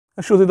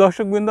শুধু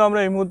দর্শকবৃন্দ, আমরা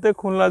এই মুহূর্তে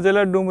খুলনা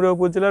জেলার ডুমুরিয়া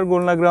উপজেলার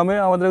গোলনা গ্রামে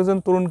আমাদের একজন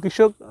তরুণ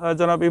কৃষক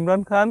জনাব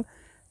ইমরান খান,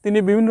 তিনি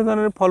বিভিন্ন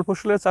ধরনের ফল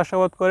ফসলের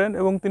চাষাবাদ করেন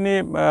এবং তিনি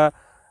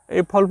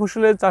এই ফল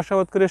ফসলের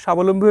চাষাবাদ করে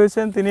স্বাবলম্বী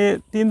হয়েছেন। তিনি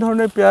 3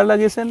 ধরনের পেয়ারা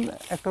লাগিয়েছেন,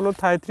 একটা হলো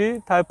থাই 3,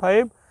 থাই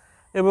 5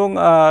 এবং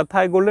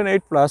থাই গোল্ডেন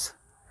 8+।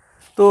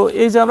 তো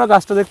এই যে আমরা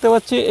গাছটা দেখতে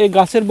পাচ্ছি, এই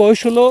গাছের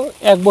বয়স হলো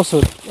 1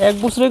 বছর। 1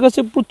 বছরের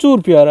গাছে প্রচুর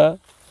পেয়ারা।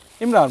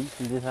 ইমরান,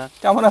 জি স্যার,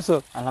 কেমন আছো?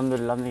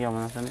 আলহামদুলিল্লাহ, আপনি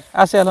কেমন আছেন?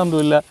 আছি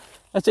আলহামদুলিল্লাহ।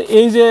 আচ্ছা,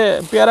 এই যে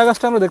পেয়ারা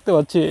গাছটা আমরা দেখতে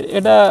পাচ্ছি,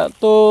 এটা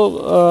তো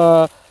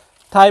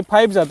থাই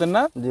 5 জাতের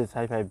না? জি,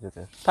 থাই 5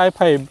 জাতের। থাই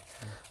 5।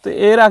 তো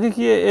এর আগে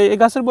কি এই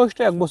গাছের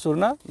বয়সটা 1 বছর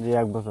না? জি,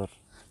 1 বছর।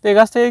 তো এই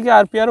গাছ থেকে কি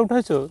আর পেয়ারা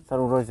উঠাইছো? স্যার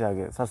উঠেছে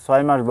আগে, স্যার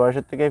 6 মাস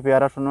বয়সের থেকে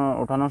পেয়ারা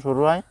উঠানো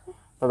শুরু হয়।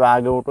 তবে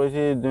আগে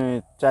উঠেছি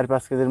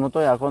 4-5 কেজির মতো,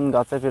 এখন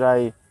গাছে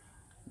প্রায়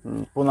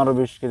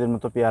 15-20 কেজির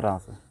মতো পেয়ারা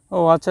আছে। ও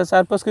আচ্ছা,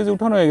 4-5 কেজি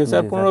উঠানো হয়ে গেছে,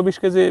 আর 15-20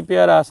 কেজি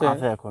পেয়ারা আছে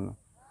এখনো।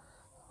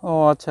 ও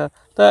আচ্ছা।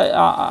 তা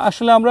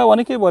আসলে আমরা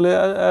অনেকেই বলে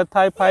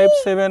থাই 5,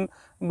 7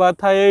 বা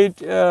থাই 8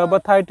 বা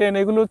থাই 10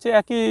 এগুলো হচ্ছে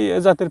একই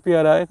জাতের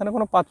পেয়ারা, এখানে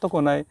কোনো পার্থক্য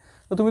নাই।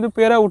 তো তুমি তো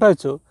পেয়ারা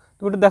উঠাইছো,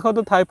 তুমি একটু দেখাও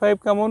তো থাই 5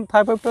 কেমন।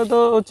 থাই 5টা তো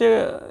হচ্ছে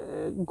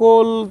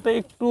গোলতে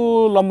একটু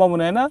লম্বা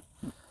মনে হয় না?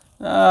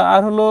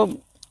 আর হলো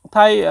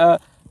থাই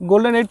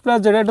গোল্ডেন 8+,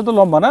 যেটা এটা তো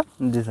লম্বা না?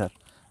 জি স্যার।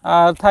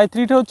 আর থাই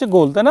 3টা হচ্ছে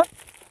গোল, তাই না?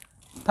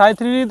 থাই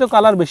 3 তো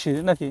কালার বেশি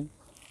নাকি?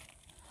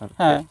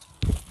 হ্যাঁ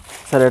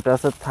স্যার, এটা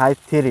আছে থাই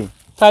 3।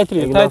 থাই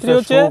 3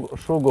 হচ্ছে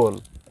সুগোল,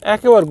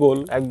 একেবারে গোল,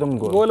 একদম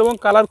গোল এবং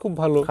কালার খুব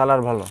ভালো।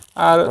 কালার ভালো।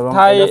 আর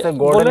থাই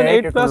গোল্ডেন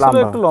 8+ হলো লম্বা।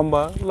 একটু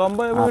লম্বা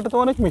লম্বা, এবং এটা তো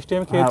অনেক মিষ্টি,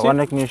 আমি খেয়েছি।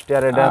 অনেক মিষ্টি।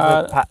 আর এটা আছে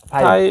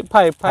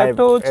থাই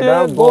 5টা হচ্ছে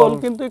গোল,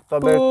 কিন্তু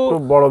তবে একটু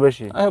বড়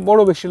বেশি।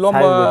 বড় বেশি,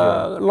 লম্বা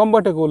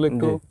লম্বাটা গোল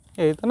একটু,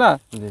 এই তো না?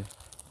 জি।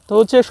 তো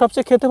হচ্ছে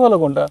সবচেয়ে খেতে ভালো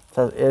কোনটা?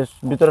 স্যার, এর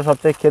ভিতরে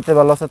সবচেয়ে খেতে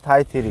ভালো আছে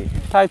থাই 3।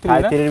 থাই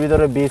 3 এর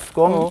ভিতরে বীজ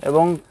কম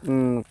এবং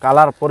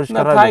কালার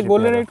পরিষ্কার হয়। থাই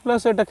গোল্ডেন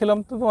 8+ এটা খেলাম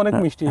তো অনেক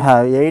মিষ্টি।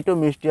 হ্যাঁ, এইটাও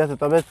মিষ্টি আছে,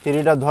 তবে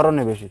 3টা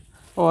ধরনে বেশি।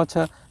 ও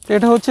আচ্ছা। তো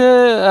এটা হচ্ছে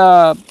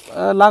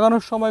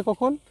লাগানোর সময়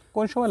কখন,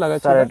 কোন সময়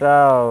লাগাইছো? স্যার, এটা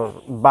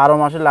 12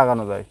 মাসে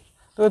লাগানো যায়।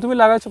 তো তুমি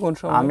লাগাইছো কোন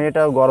সময়? আমি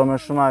এটা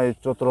গরমের সময়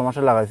চৈত্র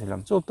মাসে লাগাইছিলাম।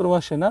 চৈত্র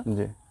মাসে না?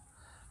 জি।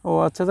 ও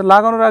আচ্ছা। তো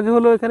লাগানোর আগে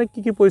হলো এখানে কি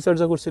কি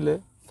পরিচর্যা করছিলে?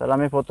 স্যার,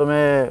 আমি প্রথমে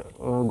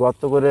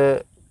গর্ত করে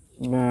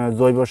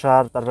জৈব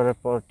সার, তারপরে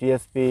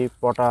টিএসপি,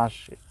 পটাশ,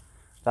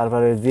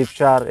 তারপরে জিপ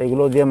সার,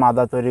 এগুলো দিয়ে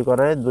মাদা তৈরি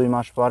করে 2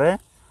 মাস পরে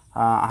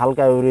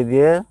হালকা ইউরি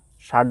দিয়ে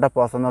সারটা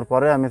পচানোর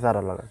পরে আমি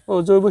চারা লাগাই। ও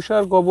জৈব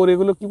সার, গোবর,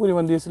 এগুলো কি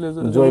পরিমাণ দিয়েছিলে?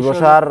 জৈব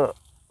সার,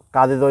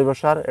 কাজী জৈব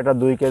সার এটা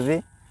 2 কেজি,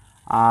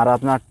 আর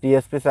আপনার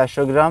টিএসপি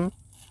 400 গ্রাম,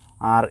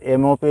 আর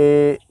এমওপি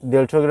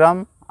 150 গ্রাম,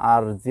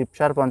 আর জিপ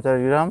সার 50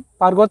 গ্রাম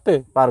পার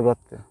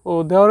গর্তে। ও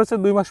দেওয়ার হচ্ছে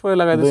 2 মাস পরে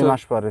লাগাই দিয়েছো? 2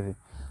 মাস পরে।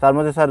 তার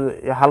মধ্যে স্যার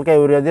হালকা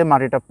ইউরিয়া দিয়ে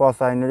মাটিটা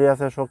পচাই,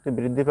 নিউরিয়াসের শক্তি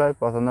বৃদ্ধি পায়।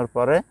 পচানোর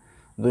পরে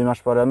 2 মাস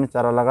পরে আমি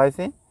চারা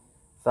লাগাইছি।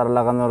 চারা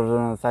লাগানোর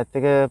 4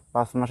 থেকে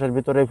 5 মাসের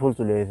ভিতরেই ফুল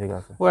চলে এসেছে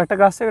গাছে। ও একটা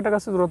গাছ থেকে একটা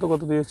গাছের দূরত্ব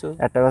কত দিয়েছো?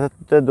 একটা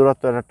গাছের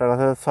দূরত্ব, একটা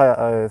গাছে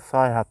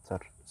 6 হাত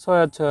স্যার। 6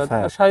 হাত। 6 হাত।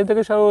 আর সারি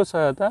থেকে 6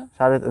 হাত?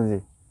 সাড়ে। জি।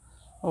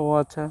 ও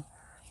আচ্ছা।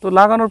 তো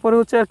লাগানোর পরে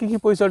হচ্ছে আর কি কি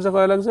পরিচর্যা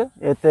করা লাগছে?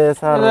 এতে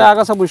স্যার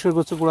আগাছা পরিষ্কার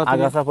করছো, গোড়া থেকে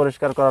আগাছা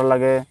পরিষ্কার করা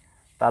লাগে।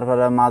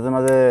 তারপরে মাঝে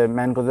মাঝে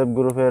ম্যানকোজেব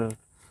গ্রুপের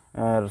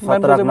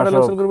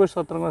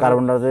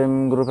কার্বনডাইজিম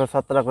গ্রুপের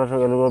ছত্রাকনাশক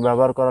এগুলো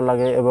ব্যবহার করা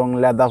লাগে, এবং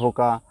লেদা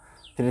পোকা,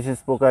 থ্রিসিস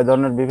পোকা, এই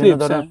ধরনের বিভিন্ন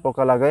ধরনের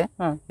পোকা লাগে।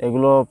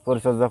 এগুলো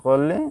পরিচর্যা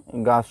করলে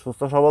গাছ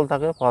সুস্থ সবল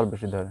থাকে, ফল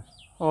বেশি ধরে।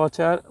 ও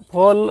আচ্ছা। আর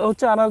ফল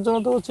হচ্ছে আনার জন্য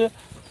তো হচ্ছে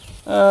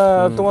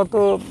তোমার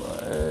তো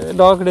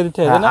ডগা কেটে দিতে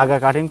হবে না? আগা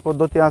কাটিং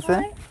পদ্ধতি আছে।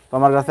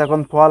 তোমার কাছে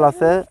এখন ফল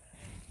আছে,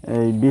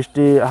 এই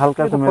বৃষ্টি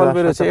হালকা কমে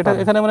আসছে, এটা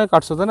এখানে মানে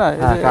কাটছো তো না?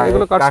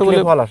 এগুলো কাটছো বলে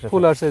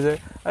ফুল আসে, যে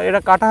এটা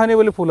কাটা হয়নি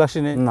বলে ফুল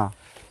আসেনি না।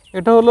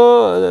 এটা হলো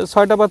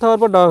 6টা পাতা হওয়ার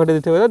পর ডগা কেটে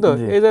দিতে হবে, তাই তো?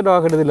 এই যে ডগা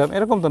কেটে দিলাম,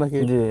 এরকম তো নাকি?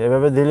 জি,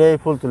 এভাবে দিলেই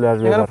ফুল চলে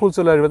আসবে। এখানে ফুল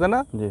চলে আসবে, তাই না?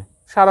 জি।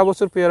 সারা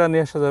বছর পেয়ারা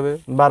নিয়ে আসা যাবে?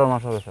 12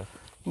 মাস হবে স্যার।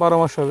 12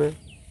 মাস হবে।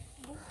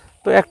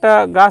 তো একটা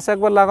গাছ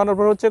একবার লাগানোর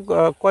পর হচ্ছে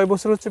কয়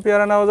বছর হচ্ছে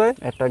পেয়ারা নেওয়া যায়?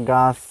 একটা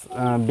গাছ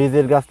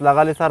বীজের গাছ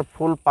লাগালে স্যার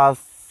ফুল 5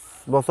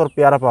 বছর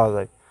পেয়ারা পাওয়া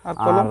যায়।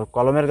 আর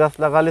কলমের গাছ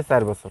লাগালে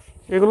 4 বছর।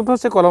 এগুলো তো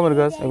হচ্ছে কলমের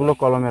গাছ? এগুলো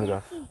কলমের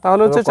গাছ।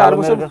 তাহলে হচ্ছে 4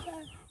 বছর।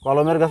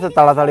 কলমের গাছে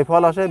তাড়াতাড়ি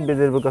ফল আসে,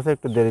 বীজের গাছে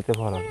একটু দেরিতে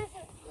ফল আসে।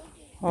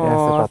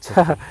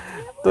 আচ্ছা।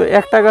 তো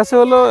একটা গাছে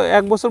হলো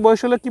 1 বছর বয়স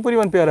হলে কি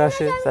পরিমাণ পেয়ারা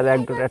আসে? স্যার,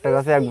 একটা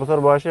গাছে 1 বছর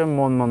বয়সে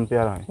মন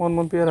পেয়ারা হয়।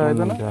 মন পেয়ারা হয়,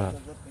 তাই না?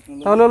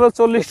 তাহলে হলো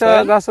 40টা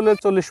গাছ হলে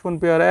 40 মণ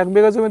পেয়ারা। 1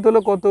 বিঘা জমিতে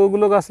হলো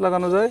কতগুলো গাছ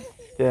লাগানো যায়?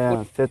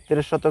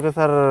 33 শতকে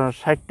স্যার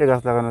 60টা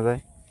গাছ লাগানো যায়।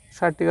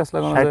 60টি গাছ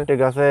লাগানো যায়। 60টি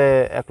গাছে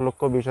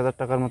 1,20,000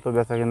 টাকার মতো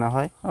বেচা কিনা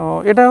হয়। ও,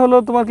 এটা হলো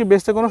তোমার কি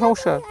বেচতে কোনো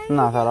সমস্যা?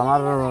 না স্যার,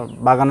 আমার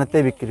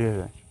বাগানেতেই বিক্রি হয়ে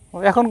যায়।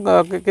 এখন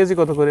কেজি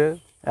কত করে?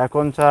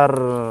 এখন স্যার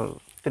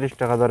 30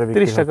 টাকা ধরে বিক্রি।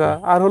 30 টাকা।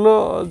 আর হলো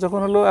যখন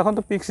হলো এখন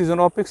তো peak season,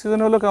 of peak season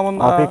হলো কেমন?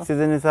 অফ পিক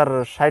সিজনে স্যার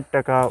 60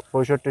 টাকা,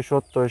 65,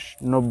 70,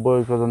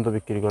 90 পর্যন্ত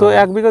বিক্রি করে। তো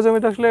 1 বিঘা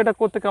জমিতে আসলে এটা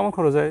করতে কেমন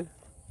খরচ হয়?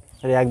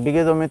 1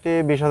 বিঘা জমিতে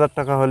 20,000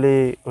 টাকা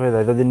হলেই হয়ে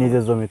যায়, যদি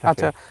নিজের জমি থাকে।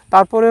 আচ্ছা।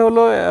 তারপরে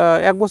হলো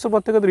 1 বছর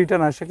পর থেকে তো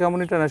রিটার্ন আসে, কেমন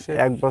রিটার্ন আসে?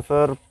 1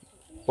 বছর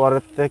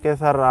পরের থেকে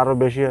স্যার আরো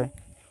বেশি হয়।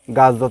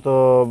 গাছ যত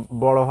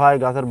বড় হয়,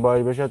 গাছের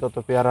বয়স বেশি হয়, তত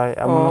পেয়ারা হয়।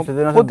 এমন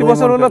সিজন আছে প্রতি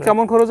বছর হলো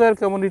কেমন খরচ হয় আর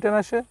কেমন রিটার্ন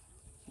আসে?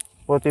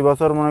 প্রতি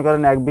বছর মনে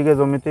করেন 1 বিঘে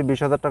জমিতে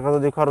 20,000 টাকা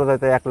যদি খরচ হয়,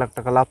 তাই 1 লাখ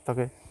টাকা লাভ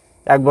থাকে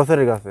 1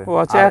 বছরের গাছে। ও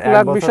আচ্ছা,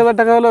 1,20,000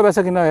 টাকা হলো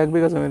বেচা কিনা হয় 1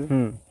 বিঘা জমির?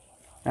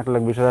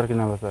 1,20,000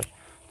 কিনা বেচা।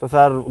 তো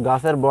স্যার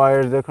গাছের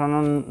বয়স যখন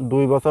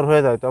 2 বছর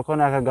হয়ে যায়, তখন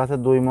এক এক গাছে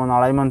 2 মণ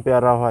 2.5 মণ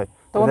পেয়ারা হয়,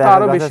 তখন তো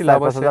আরো বেশি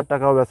লাভ আসে। 5,000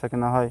 টাকাও বেচা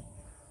কিনা হয়।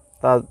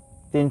 তা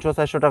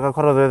 300-400 টাকা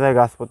খরচ হয়ে যায়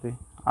গাছ প্রতি,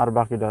 আর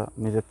বাকিটা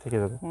নিজের থেকে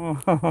যাবে।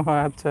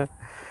 আচ্ছা,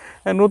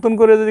 নতুন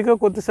করে যদি কেউ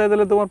করতে চায়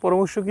তাহলে তোমার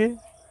পরামর্শ কি?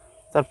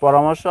 তার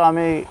পরামর্শ,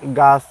 আমি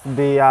গাছ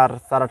দিই আর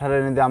চারা ঠারা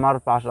এনে দিই।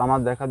 আমার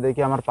দেখা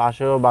দেখি আমার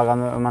পাশেও বাগান,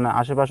 মানে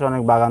আশেপাশে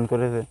অনেক বাগান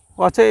করেছে।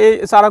 আচ্ছা, এই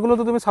চারাগুলো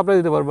তো তুমি সাপ্লাই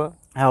দিতে পারবা?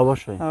 হ্যাঁ,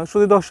 অবশ্যই।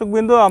 শুধু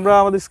দর্শকবৃন্দ, আমরা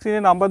আমাদের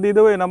স্ক্রিনে নাম্বার দিয়ে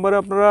দেবো, এই নাম্বারে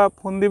আপনারা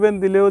ফোন দিবেন,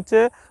 দিলে হচ্ছে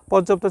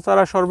পর্যাপ্ত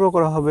চারা সরবরাহ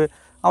করা হবে।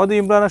 আমাদের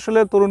ইমরান আসলে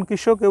তরুণ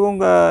কৃষক এবং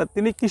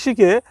তিনি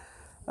কৃষিকে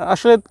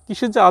আসলে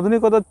কৃষির যে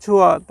আধুনিকতার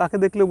ছোঁয়া তাকে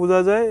দেখলে বোঝা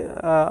যায়।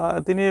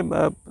 তিনি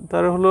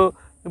তার হলো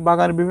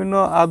বাগানে বিভিন্ন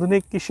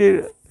আধুনিক কৃষির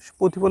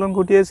প্রতিফলন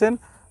ঘটিয়েছেন।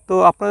 তো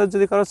আপনাদের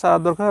যদি কারো চারা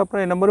দরকার হয়,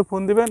 আপনারা এই নম্বরে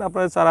ফোন দিবেন,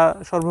 আপনাদের চারা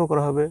সরবরাহ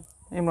করা হবে।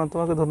 ইমরান,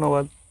 তোমাকে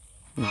ধন্যবাদ।